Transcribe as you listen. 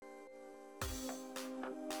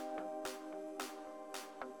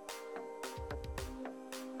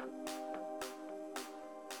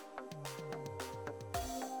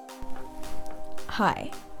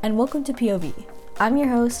Hi, and welcome to POV. I'm your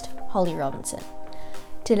host, Holly Robinson.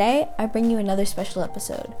 Today, I bring you another special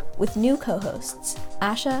episode with new co-hosts,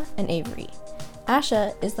 Asha and Avery.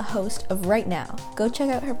 Asha is the host of Right Now. Go check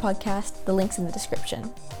out her podcast, the link's in the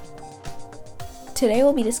description. Today,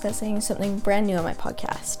 we'll be discussing something brand new on my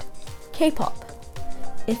podcast, K-pop.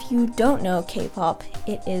 If you don't know K-pop,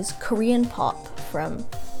 it is Korean pop from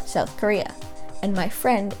South Korea, and my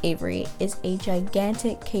friend Avery is a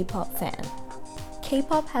gigantic K-pop fan.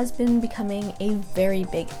 K-pop has been becoming a very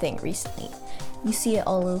big thing recently. You see it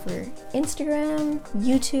all over Instagram,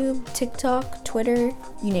 YouTube, TikTok, Twitter,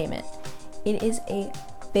 you name it. It is a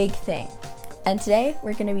big thing. And today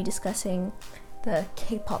we're going to be discussing the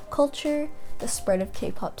K-pop culture, the spread of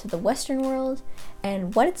K-pop to the Western world,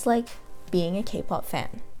 and what it's like being a K-pop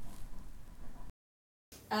fan.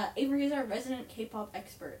 Avery is our resident K-pop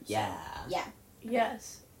expert. So. Yeah.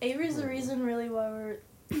 Yes. Avery's the reason really why we're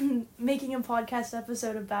making a podcast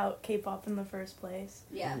episode about K-pop in the first place.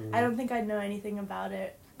 Yeah. I don't think I'd know anything about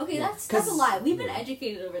it. Okay, that's a lie. We've been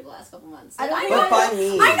educated over the last couple months. I Like, don't But by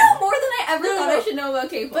me. I know more than I ever thought I should know about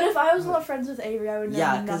K-pop. But if I was not friends with Avery, I would know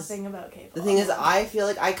Yeah, 'cause nothing about K-pop. The thing is, I feel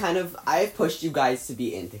like I've pushed you guys to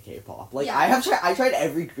be into K-pop. Like, Yeah. I tried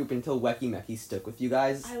every group until Weki Meki stuck with you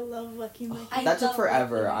guys. I love Lucky Mike. I That took love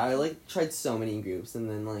forever. Weki Meki. I, tried so many groups, and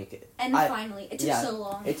then, finally, it took yeah, so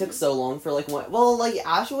long. it took so long for,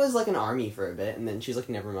 Asha was, an army for a bit, and then she's like,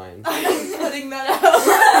 never mind. I'm cutting that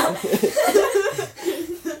out.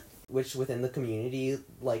 Which, within the community,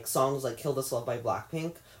 songs like Kill This Love by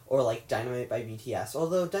Blackpink, or, Dynamite by BTS,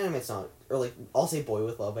 although Dynamite's not, or, I'll say Boy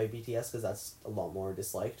With Love by BTS, because that's a lot more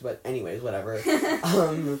disliked, but anyways, whatever.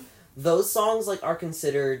 Those songs, are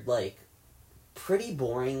considered, pretty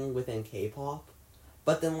boring within K-pop,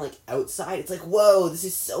 but then, outside, it's whoa, this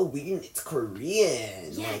is so weird, it's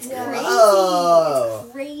Korean! Yeah, it's Yeah. crazy. Whoa!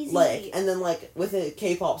 It's crazy. And then, with the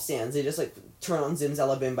K-pop stands, they just, turn on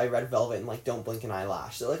Zimzalabim by Red Velvet and, don't blink an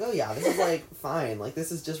eyelash. They're oh yeah, this is, fine.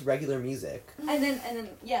 This is just regular music. And then,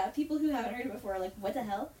 people who haven't heard it before are like, what the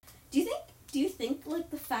hell? Do you think,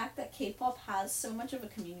 the fact that K-pop has so much of a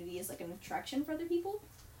community is, an attraction for other people?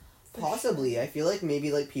 Possibly. I feel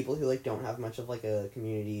maybe, people who, don't have much of, a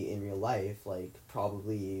community in real life,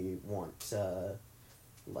 probably want to,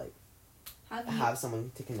 have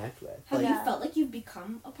someone to connect with. Have Yeah. you felt like you've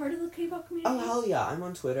become a part of the K-pop community? Oh, hell yeah. I'm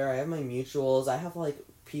on Twitter. I have my mutuals. I have,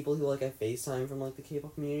 people who, I FaceTime from, the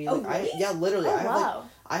K-pop community. Oh, really? Yeah, literally. Oh, I have, wow.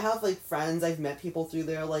 I have, friends. I've met people through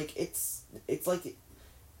there. It's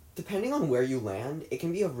depending on where you land, it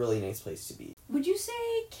can be a really nice place to be. Would you say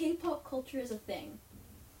K-pop culture is a thing?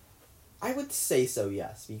 I would say so,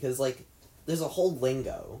 yes. Because, there's a whole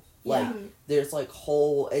lingo. Yeah. There's,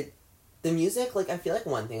 the music, I feel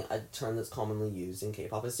one thing, a term that's commonly used in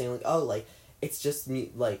K-pop is saying, it's just,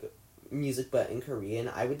 music but in Korean.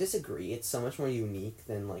 I would disagree. It's so much more unique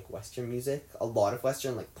than, Western music. A lot of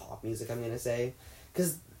Western, pop music, I'm gonna say.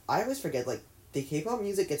 Because I always forget, the K-pop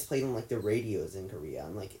music gets played on, the radios in Korea,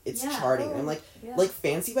 and, it's charting. Oh, and, yeah.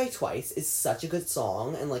 Fancy by Twice is such a good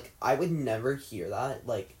song, and, I would never hear that,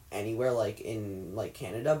 anywhere, in,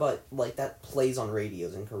 Canada, but, that plays on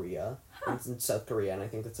radios in Korea. Huh. It's in South Korea, and I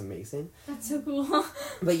think that's amazing. That's so cool.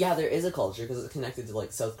 But yeah, there is a culture, because it's connected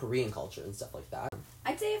to, South Korean culture and stuff like that.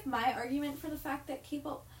 I'd say if my argument for the fact that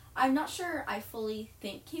K-pop... I'm not sure I fully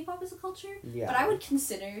think K-pop is a culture, Yeah. but I would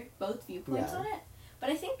consider both viewpoints Yeah. on it.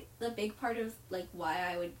 But I think the big part of, why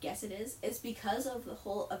I would guess it is because of the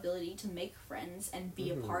whole ability to make friends and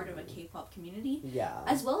be a part of a K-pop community, Yeah.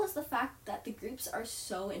 as well as the fact that the groups are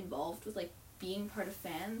so involved with, being part of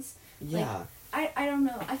fans. Yeah. I don't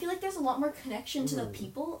know. I feel like there's a lot more connection to the Mhm.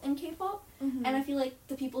 people in K-pop, Mhm. and I feel like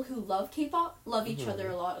the people who love K-pop love each other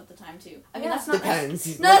a lot of the time, too. I mean, Yeah. that's not...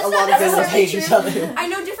 Depends. No, it's a not lot of fans necessarily hate each true. other. I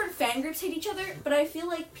know different fan groups hate each other, but I feel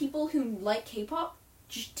like people who like K-pop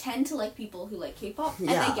just tend to like people who like K-pop, and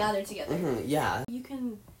Yeah. they gather together. Yeah. You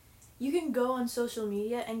can go on social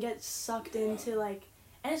media and get sucked into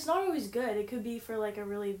and it's not always good. It could be for a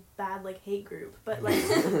really bad hate group, but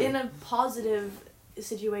in a positive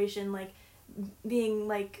situation, being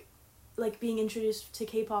being introduced to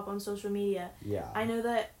K-pop on social media. Yeah. I know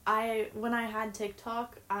that when I had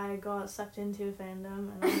TikTok, I got sucked into a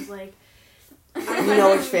fandom, and I was like, You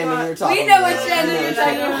know which fandom you're talking We know about. which fandom you're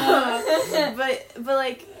talking about.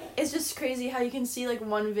 but it's just crazy how you can see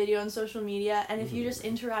one video on social media, and if you just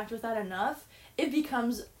interact with that enough, it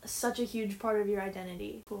becomes such a huge part of your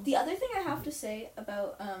identity. Cool. The other thing I have to say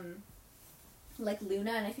about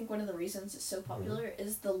Luna, and I think one of the reasons it's so popular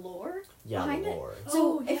is the lore Yeah, behind the it. lore.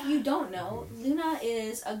 So Oh, if yeah. you don't know, Luna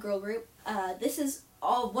is a girl group. This is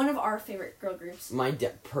one of our favorite girl groups. My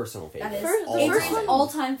personal favorite. That is First- all the first time. one-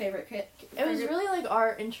 all-time favorite. It was really like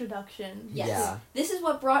our introduction. Yes. Yeah. This is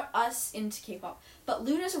what brought us into K-pop. But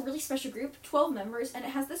Luna's a really special group, 12 members, and it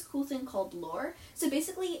has this cool thing called lore. So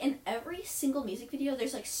basically, in every single music video,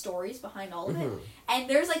 there's like stories behind all of it. Mhm. And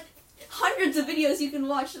there's like hundreds of videos you can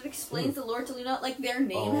watch that explains the lore to Luna. Like, their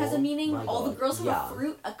name has a Oh meaning. my All the God, girls have yeah. a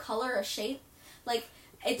fruit, a color, a shape. Like,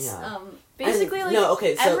 it's, Yeah. Basically, And- like no,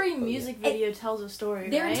 okay, so- every music video tells a story.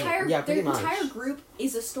 their right? entire Yeah, their pretty much. entire group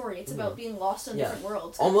is a story. It's about being lost in Yeah. different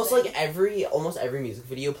worlds. Almost kind of like almost every music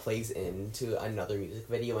video plays into another music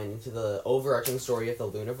video and into the overarching story of the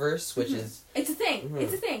Luniverse, which Mhm. is It's a thing. Mhm.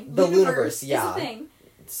 It's a thing. The Luniverse Luniverse, yeah. is a thing.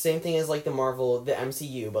 same thing as like the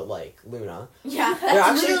MCU, but like Luna. Yeah, They're that's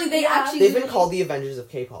actually- literally they yeah. actually. They've been really- called the Avengers of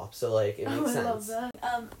K-pop, so like it Oh, makes I sense. love that.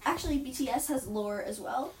 Actually, BTS has lore as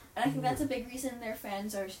well, and I think that's a big reason their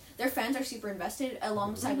fans are super invested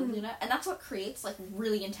alongside with Mhm. Luna, and that's what creates like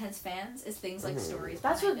really intense fans is things like Mhm. stories.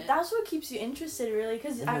 That's behind what it. that's what keeps you interested, really.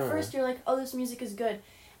 Because at Mhm. first you're like, oh, this music is good,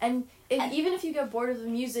 and And- even if you get bored of the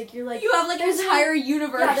music, you're like, You have like an there's an- entire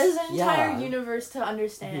universe. yeah, there's an entire Yeah. universe to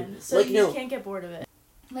understand, Mhm. so Like, you no- can't get bored of it.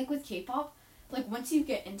 Like with K-pop, like once you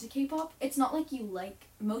get into K-pop, it's not like you like.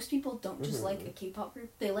 Most people don't just Mhm. like a K-pop group;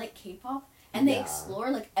 they like K-pop, and they Yeah. explore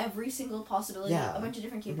like every single possibility Yeah. of a bunch of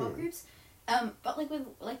different K-pop Mhm. groups. But like with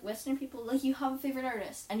like Western people, like you have a favorite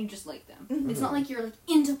artist and you just like them. Mhm. It's not like you're like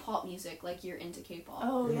into pop music, like you're into K-pop.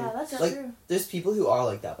 Oh yeah, Mhm. that's Like, true. There's people who are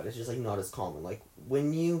like that, but it's just like not as common. Like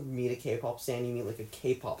when you meet a K-pop stan, you meet like a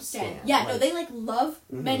K-pop stan. Yeah, no, Like, they like love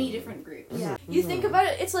many Mhm. different groups. Yeah, Mhm. you think about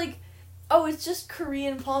it, it's like, oh, it's just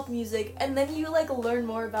Korean pop music, and then you like learn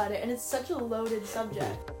more about it, and it's such a loaded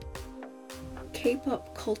subject.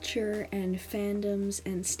 K-pop culture and fandoms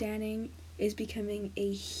and standing is becoming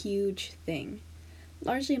a huge thing,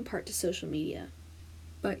 largely in part to social media.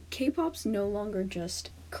 But K-pop's no longer just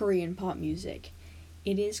Korean pop music.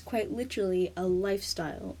 It is quite literally a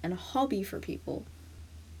lifestyle and a hobby for people.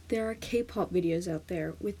 There are K-pop videos out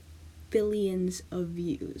there with billions of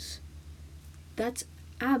views. That's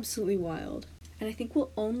absolutely wild, and I think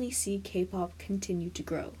we'll only see K-pop continue to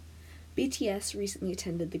grow. BTS recently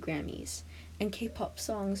attended the Grammys, and K-pop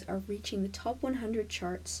songs are reaching the top 100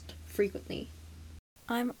 charts frequently.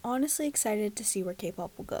 I'm honestly excited to see where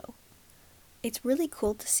K-pop will go. It's really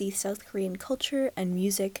cool to see South Korean culture and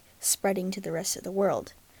music spreading to the rest of the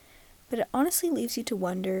world, but it honestly leaves you to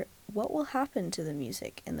wonder what will happen to the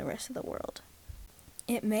music in the rest of the world.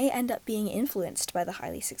 It may end up being influenced by the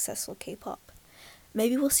highly successful K-pop.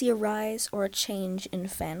 Maybe we'll see a rise or a change in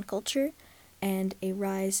fan culture, and a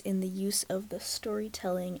rise in the use of the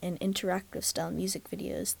storytelling and interactive style music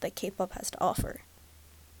videos that K-pop has to offer.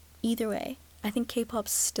 Either way, I think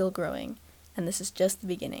K-pop's still growing, and this is just the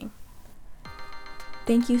beginning.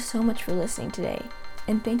 Thank you so much for listening today,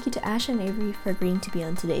 and thank you to Asha and Avery for agreeing to be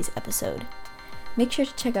on today's episode. Make sure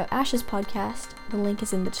to check out Asha's podcast, the link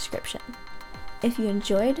is in the description. If you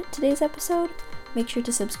enjoyed today's episode, make sure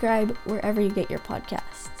to subscribe wherever you get your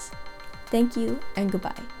podcasts. Thank you, and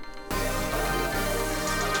goodbye.